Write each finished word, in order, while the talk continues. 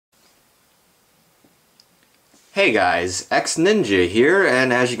Hey guys, xninja here,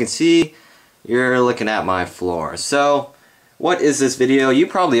 and as you can see, you're looking at my floor. So, what is this video? You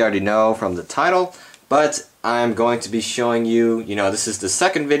probably already know from the title, but I'm going to be showing you, this is the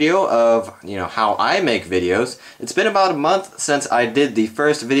second video of, how I make videos. It's been about a month since I did the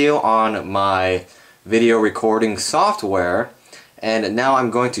first video on my video recording software, and now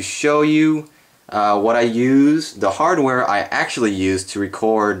I'm going to show you what I use, the hardware I actually use to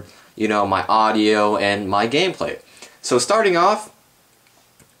record my audio and my gameplay. So starting off,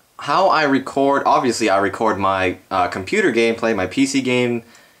 how I record, obviously I record my computer gameplay, my PC game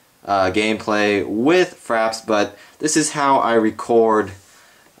gameplay with Fraps, but this is how I record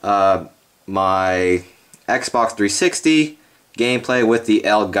my Xbox 360 gameplay with the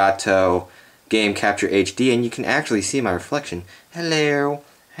Elgato Game Capture HD, and you can actually see my reflection. Hello,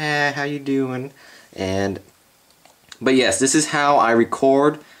 how you doing? But yes, this is how I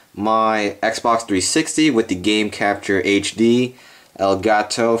record my Xbox 360 with the Game Capture HD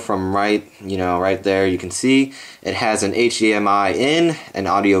Elgato from right there. You can see it has an HDMI in, an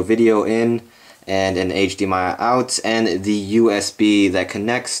audio video in, and an HDMI out, and the USB that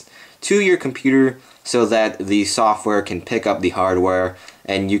connects to your computer so that the software can pick up the hardware,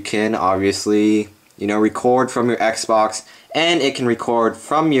 and you can obviously record from your Xbox, and it can record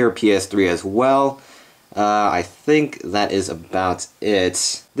from your PS3 as well. I think that is about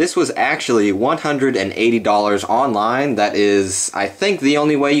it. This was actually $180 online. That is, I think the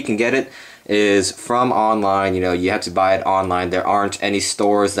only way you can get it is from online. You have to buy it online. There aren't any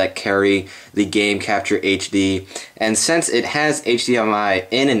stores that carry the Game Capture HD. And since it has HDMI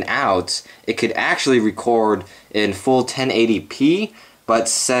in and out, it could actually record in full 1080p. But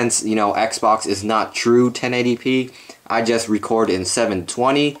since, Xbox is not true 1080p, I just record in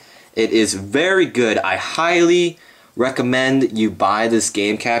 720. It is very good. I highly recommend you buy this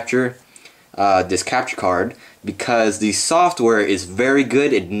game capture, this capture card, because the software is very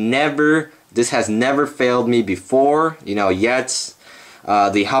good. This has never failed me before, yet.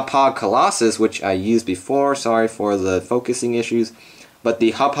 The Hauppauge Colossus, which I used before, sorry for the focusing issues, but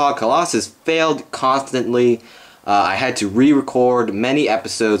the Hauppauge Colossus failed constantly. I had to re-record many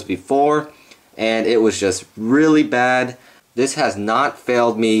episodes before, and it was just really bad. This has not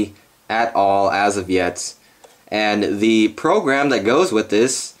failed me at all as of yet, and the program that goes with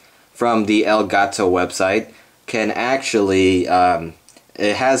this from the Elgato website can actually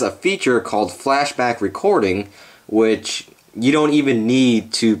it has a feature called flashback recording, which you don't even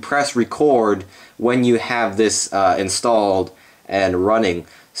need to press record when you have this installed and running.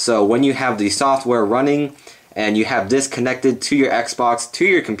 So when you have the software running and you have this connected to your Xbox, to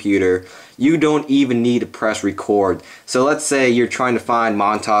your computer, you don't even need to press record. So let's say you're trying to find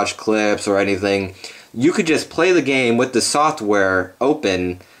montage clips or anything. You could just play the game with the software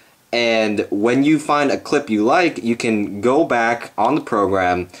open, and when you find a clip you like, you can go back on the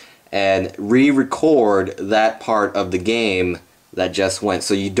program and re-record that part of the game that just went.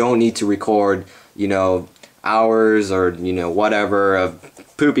 So you don't need to record, hours or, whatever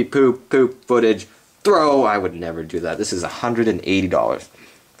of poop footage. I would never do that. This is $180.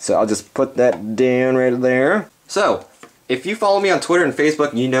 So I'll just put that down right there. So, if you follow me on Twitter and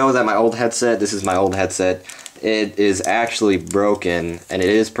Facebook, you know that my old headset, this is my old headset, it is actually broken, and it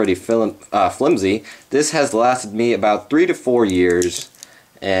is pretty flimsy. This has lasted me about 3 to 4 years,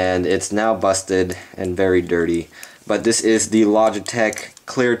 and it's now busted and very dirty. But this is the Logitech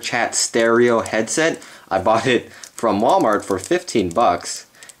Clearchat stereo headset. I bought it from Walmart for 15 bucks,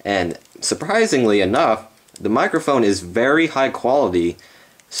 and surprisingly enough, the microphone is very high quality.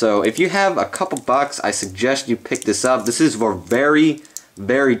 So if you have a couple bucks, I suggest you pick this up. This is for very,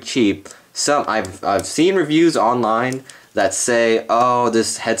 very cheap. I've seen reviews online that say, oh,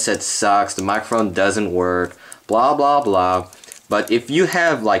 this headset sucks, the microphone doesn't work, blah blah blah. But if you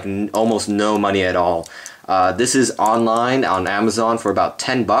have like almost no money at all, this is online on Amazon for about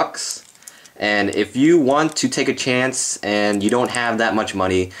 10 bucks. And if you want to take a chance and you don't have that much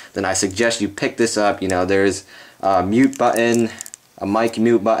money, then I suggest you pick this up. There's a mute button, a mic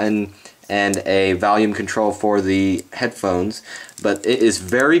mute button, and a volume control for the headphones. But it is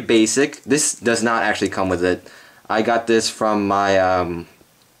very basic. This does not actually come with it. I got this from my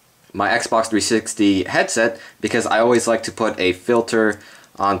my Xbox 360 headset because I always like to put a filter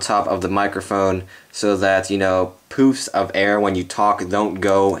on top of the microphone so that, poofs of air when you talk don't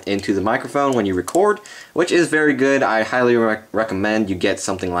go into the microphone when you record, which is very good. I highly recommend you get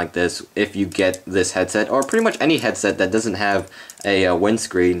something like this if you get this headset, or pretty much any headset that doesn't have a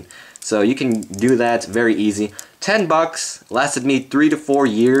windscreen. So you can do that very easy. 10 bucks, lasted me 3 to 4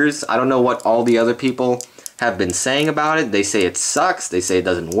 years. I don't know what all the other people have been saying about it. They say it sucks, they say it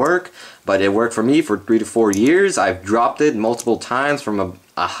doesn't work, but it worked for me for 3 to 4 years. I've dropped it multiple times from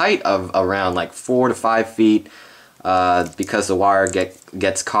a height of around like 4 to 5 feet because the wire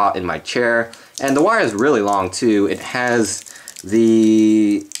gets caught in my chair. And the wire is really long too. It has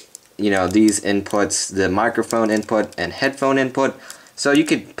the, you know, these inputs, the microphone input and headphone input. So you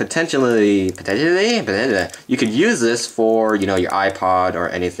could potentially you could use this for, you know, your iPod or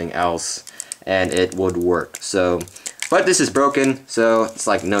anything else, and it would work. So, but this is broken, so it's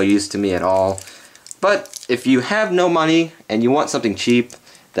like no use to me at all. But if you have no money and you want something cheap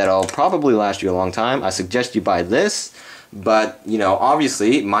that'll probably last you a long time, I suggest you buy this. But, you know,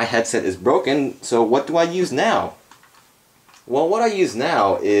 obviously my headset is broken, so what do I use now? Well, what I use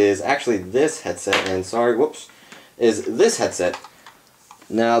now is actually this headset, and sorry, whoops, is this headset.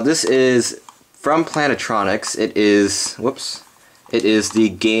 Now, this is from Plantronics. It is, whoops, it is the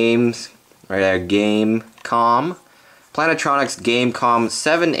right there, Gamecom. Plantronics Gamecom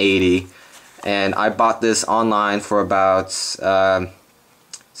 780, and I bought this online for about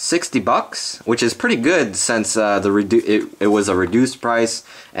 $60, which is pretty good since it was a reduced price,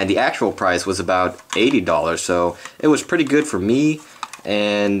 and the actual price was about $80, so it was pretty good for me.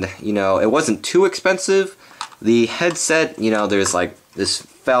 And you know, it wasn't too expensive. The headset, you know, there's like this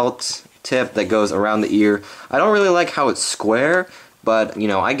felt tip that goes around the ear. I don't really like how it's square, but you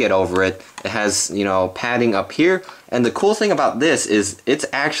know, I get over it. It has, you know, padding up here, and the cool thing about this is it's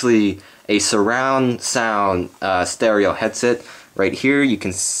actually a surround sound stereo headset. Right here, you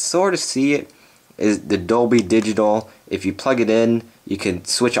can sort of see it is the Dolby Digital. If you plug it in, you can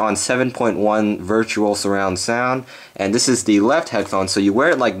switch on 7.1 virtual surround sound, and this is the left headphone. So you wear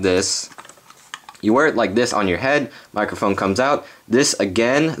it like this. You wear it like this on your head, microphone comes out. This,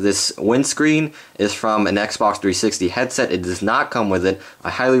 again, this windscreen is from an Xbox 360 headset. It does not come with it.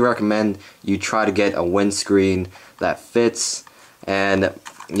 I highly recommend you try to get a windscreen that fits. And,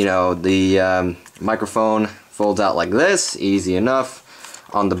 you know, the microphone folds out like this, easy enough.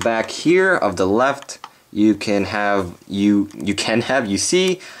 On the back here of the left, you can have, you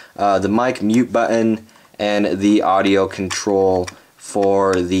see the mic mute button and the audio control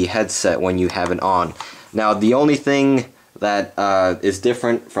for the headset when you have it on. Now, the only thing that is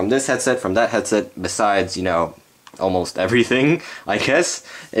different from this headset, from that headset, besides, you know, almost everything, I guess,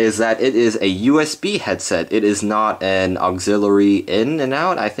 is that it is a USB headset. It is not an auxiliary in and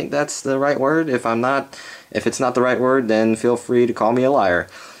out. I think that's the right word. If it's not the right word, then feel free to call me a liar.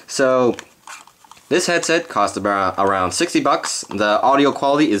 So this headset cost around $60. The audio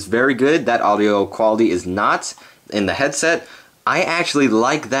quality is very good. That audio quality is not in the headset. I actually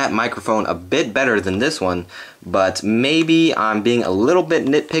like that microphone a bit better than this one, but maybe I'm being a little bit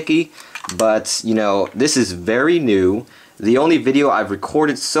nitpicky. But, you know, this is very new. The only video I've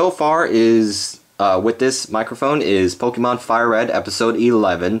recorded so far is with this microphone is Pokemon Fire Red episode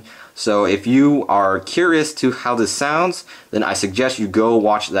 11. So if you are curious to how this sounds, then I suggest you go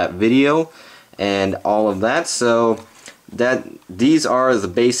watch that video and all of that. So these are the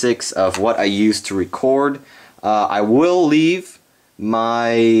basics of what I use to record. I will leave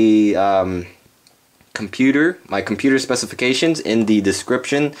my computer specifications in the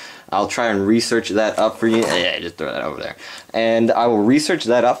description. I'll try and research that up for you. Yeah, just throw that over there. And I will research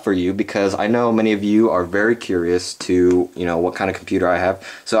that up for you because I know many of you are very curious to, you know, what kind of computer I have.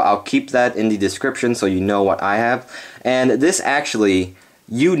 So I'll keep that in the description so you know what I have. And this actually,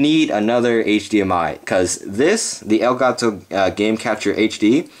 you need another HDMI because this, the Elgato Game Capture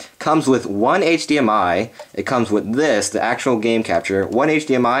HD, comes with one HDMI. It comes with this, the actual Game Capture, one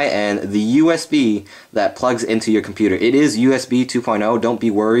HDMI, and the USB that plugs into your computer. It is USB 2.0. Don't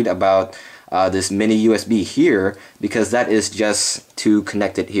be worried about this mini USB here because that is just to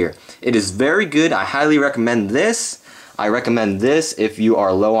connect it here. It is very good. I highly recommend this. I recommend this if you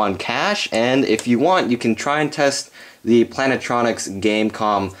are low on cash, and if you want, you can try and test the Plantronics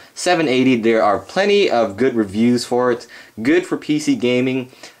Gamecom 780. There are plenty of good reviews for it, good for PC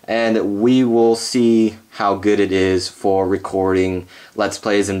gaming, and we will see how good it is for recording Let's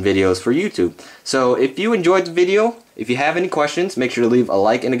Plays and videos for YouTube. So if you enjoyed the video, if you have any questions, make sure to leave a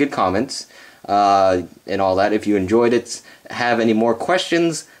like and a good comment and all that. If you enjoyed it, have any more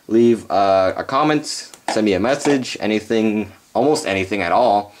questions, leave a comment, send me a message, anything, almost anything at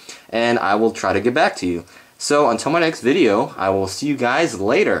all, and I will try to get back to you. So until my next video, I will see you guys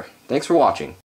later. Thanks for watching.